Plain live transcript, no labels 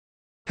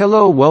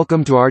Hello,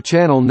 welcome to our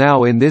channel.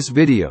 Now in this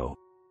video,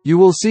 you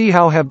will see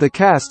how have the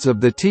casts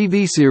of the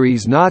TV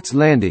series Knots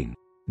Landing,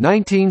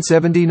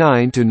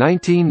 1979 to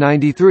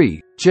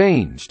 1993,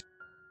 changed.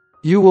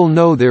 You will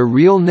know their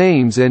real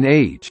names and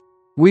age.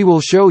 We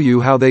will show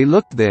you how they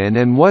looked then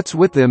and what's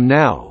with them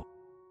now.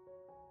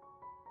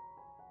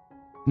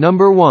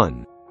 Number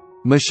 1.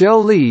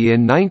 Michele Lee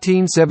in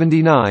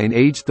 1979,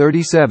 age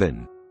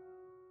 37.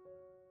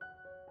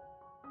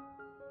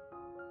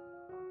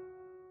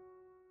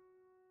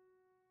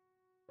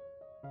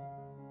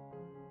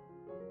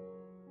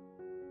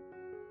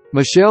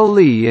 Michele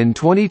Lee in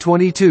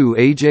 2022,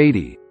 age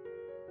 80.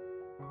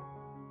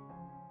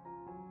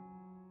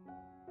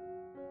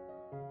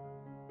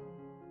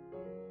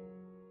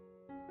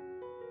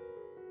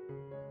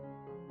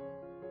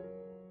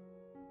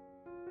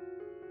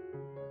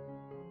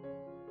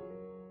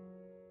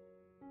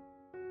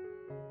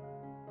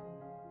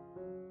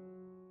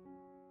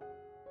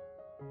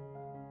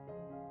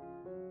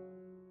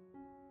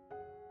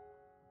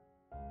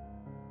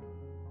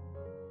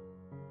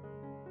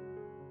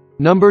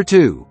 Number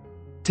 2.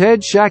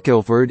 Ted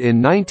Shackelford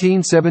in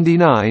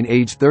 1979,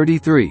 age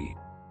 33.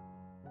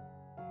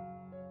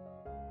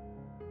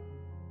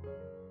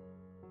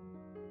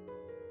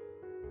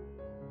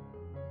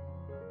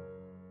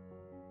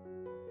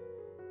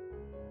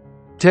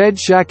 Ted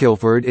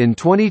Shackelford in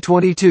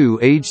 2022,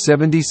 age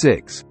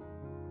 76.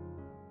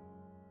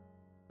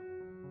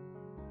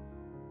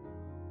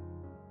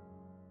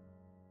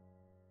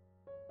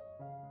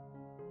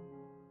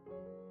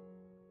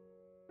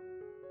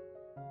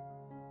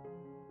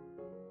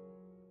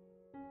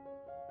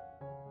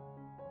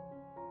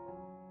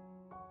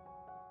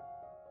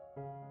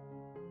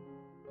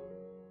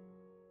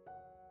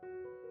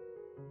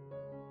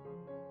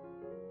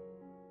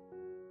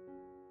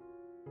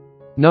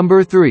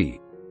 Number 3.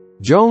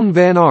 Joan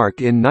Van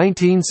Ark in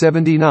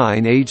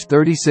 1979, age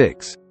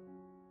 36.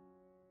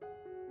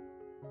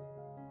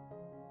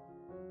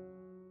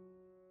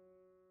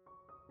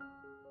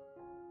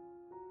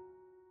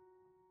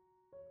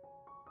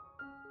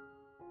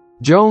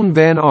 Joan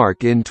Van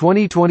Ark in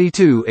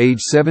 2022,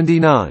 age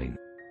 79.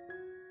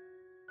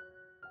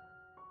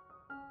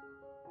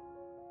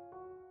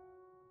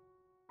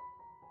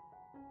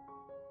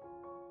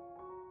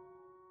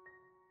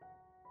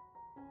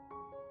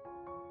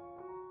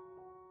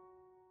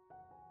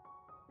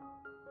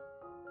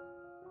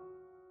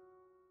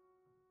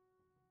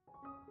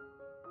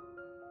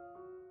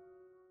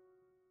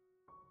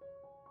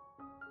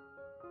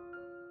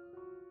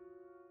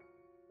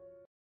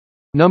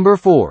 Number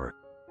 4.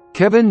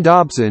 Kevin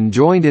Dobson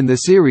joined in the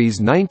series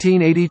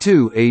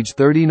 1982, age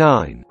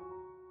 39.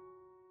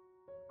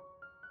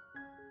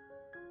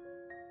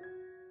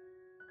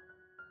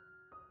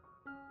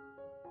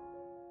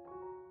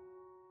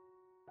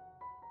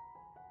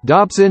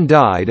 Dobson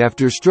died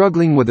after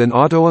struggling with an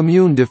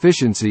autoimmune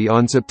deficiency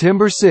on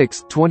September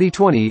 6,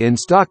 2020 in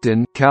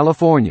Stockton,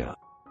 California.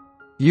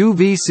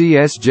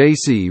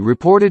 UVCSJC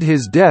reported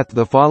his death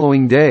the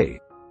following day.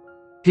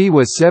 He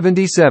was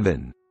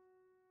 77.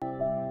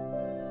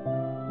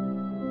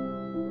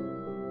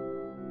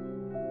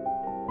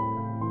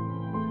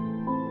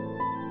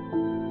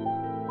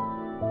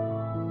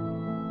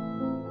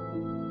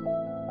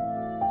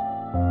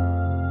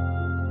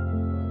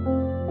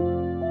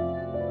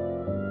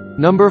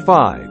 Number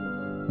 5.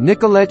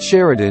 Nicollette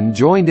Sheridan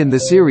joined in the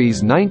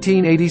series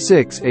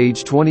 1986,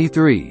 age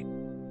 23.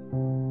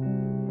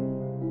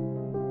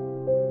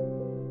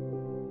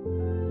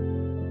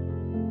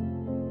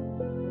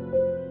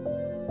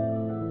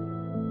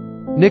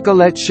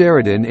 Nicollette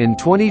Sheridan in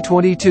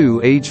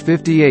 2022, age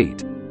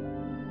 58.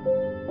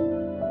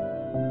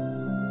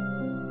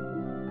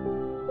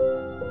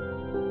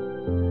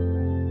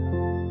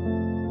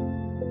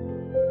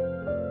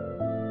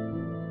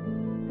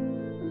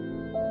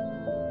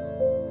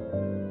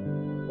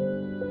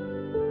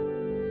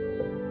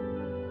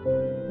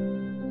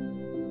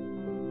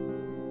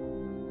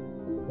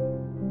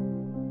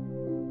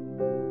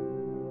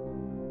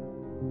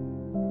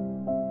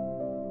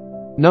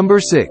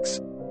 Number 6.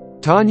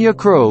 Tanya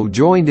Crowe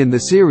joined in the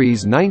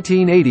series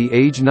 1980,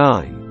 age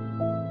 9.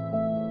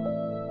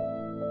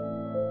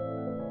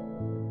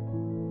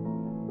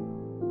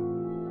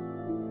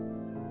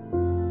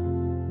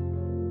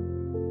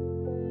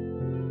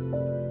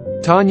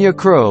 Tanya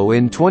Crowe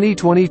in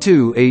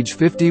 2022, age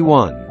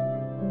 51.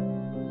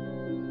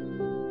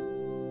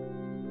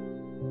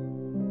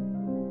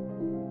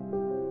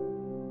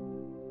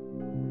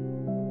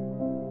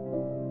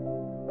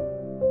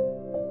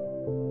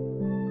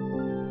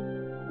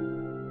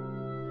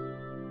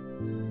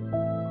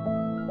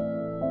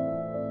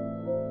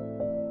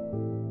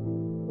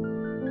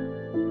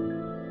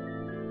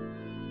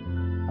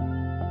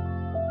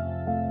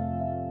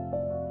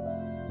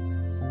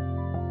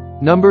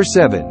 Number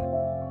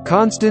 7.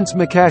 Constance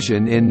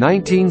McCashin in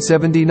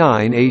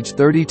 1979, age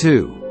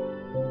 32.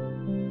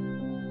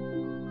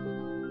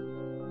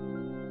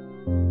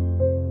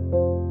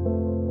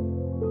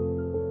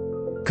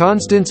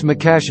 Constance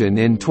McCashin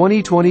in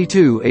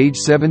 2022, age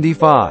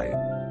 75.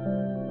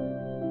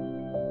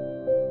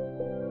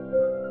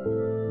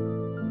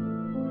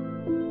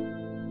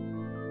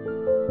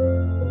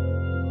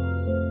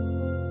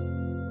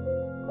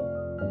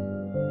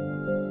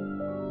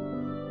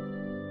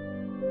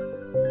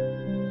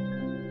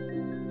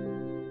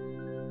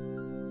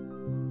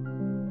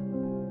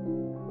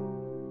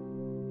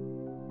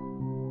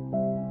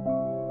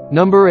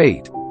 Number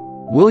 8.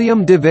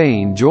 William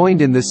Devane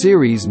joined in the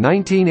series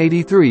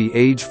 1983,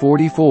 age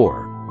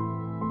 44.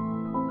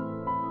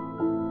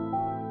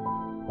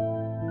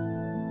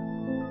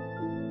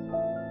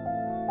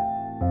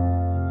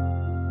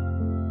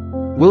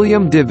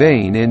 William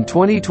Devane in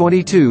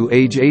 2022,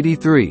 age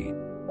 83.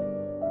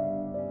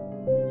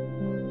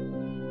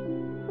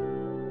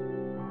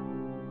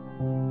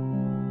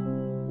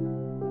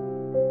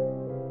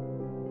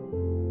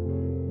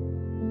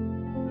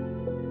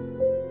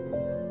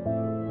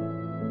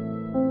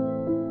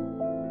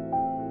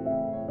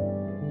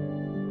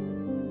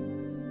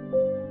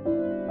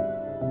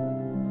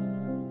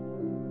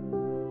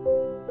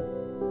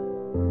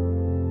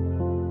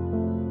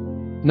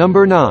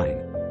 Number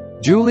 9.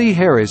 Julie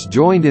Harris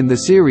joined in the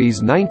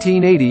series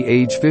 1980,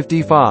 age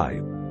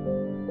 55.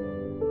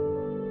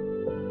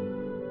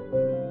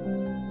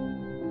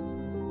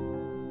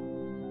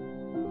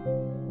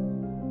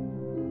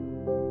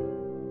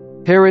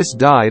 Harris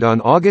died on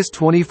August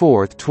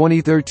 24,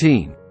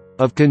 2013,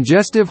 of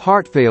congestive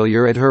heart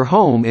failure at her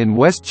home in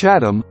West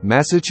Chatham,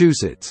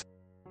 Massachusetts.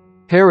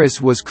 Harris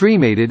was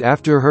cremated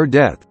after her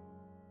death.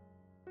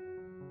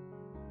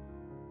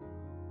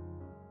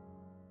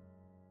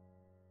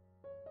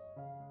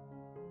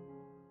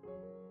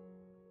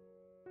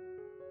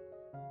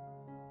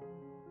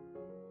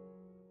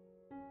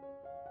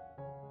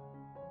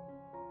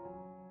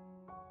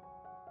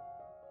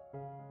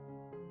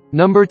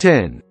 Number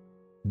 10.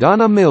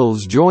 Donna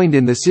Mills joined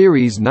in the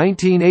series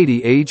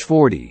 1980, age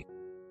 40.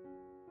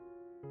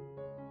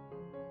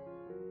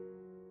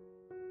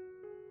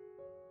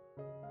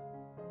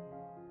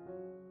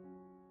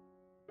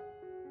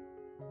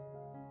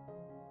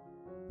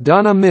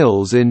 Donna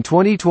Mills in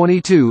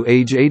 2022,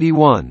 age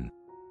 81.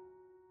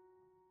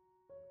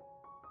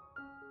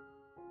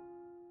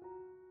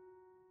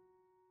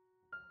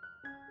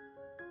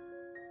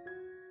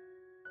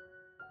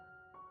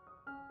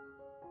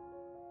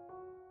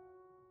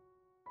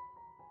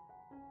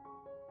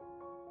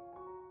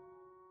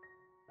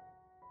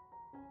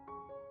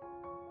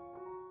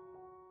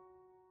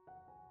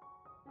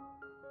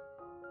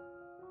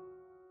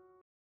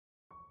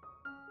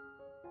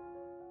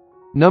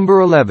 Number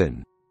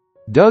 11.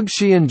 Doug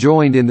Sheehan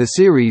joined in the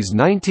series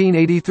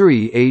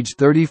 1983, age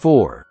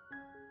 34.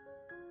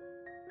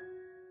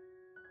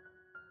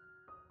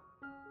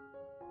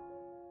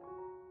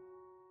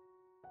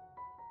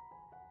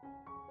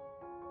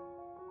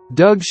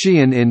 Doug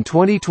Sheehan in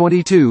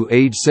 2022,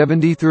 age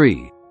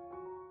 73.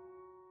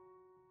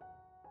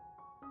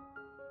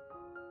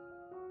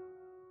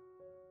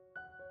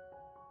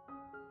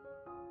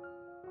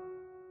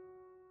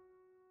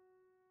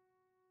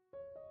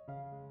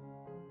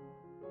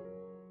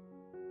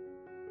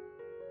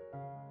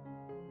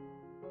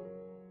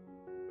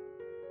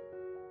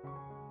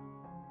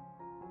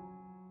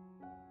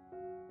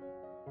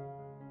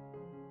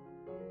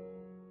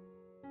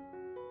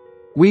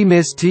 We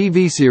Miss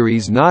TV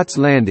Series Knots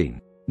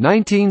Landing,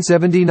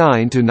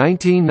 1979 to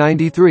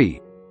 1993.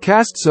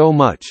 Cast so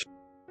much.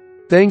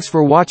 Thanks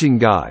for watching,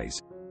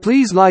 guys.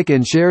 Please like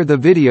and share the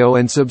video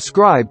and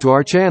subscribe to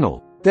our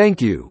channel.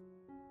 Thank you.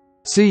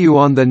 See you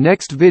on the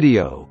next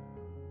video.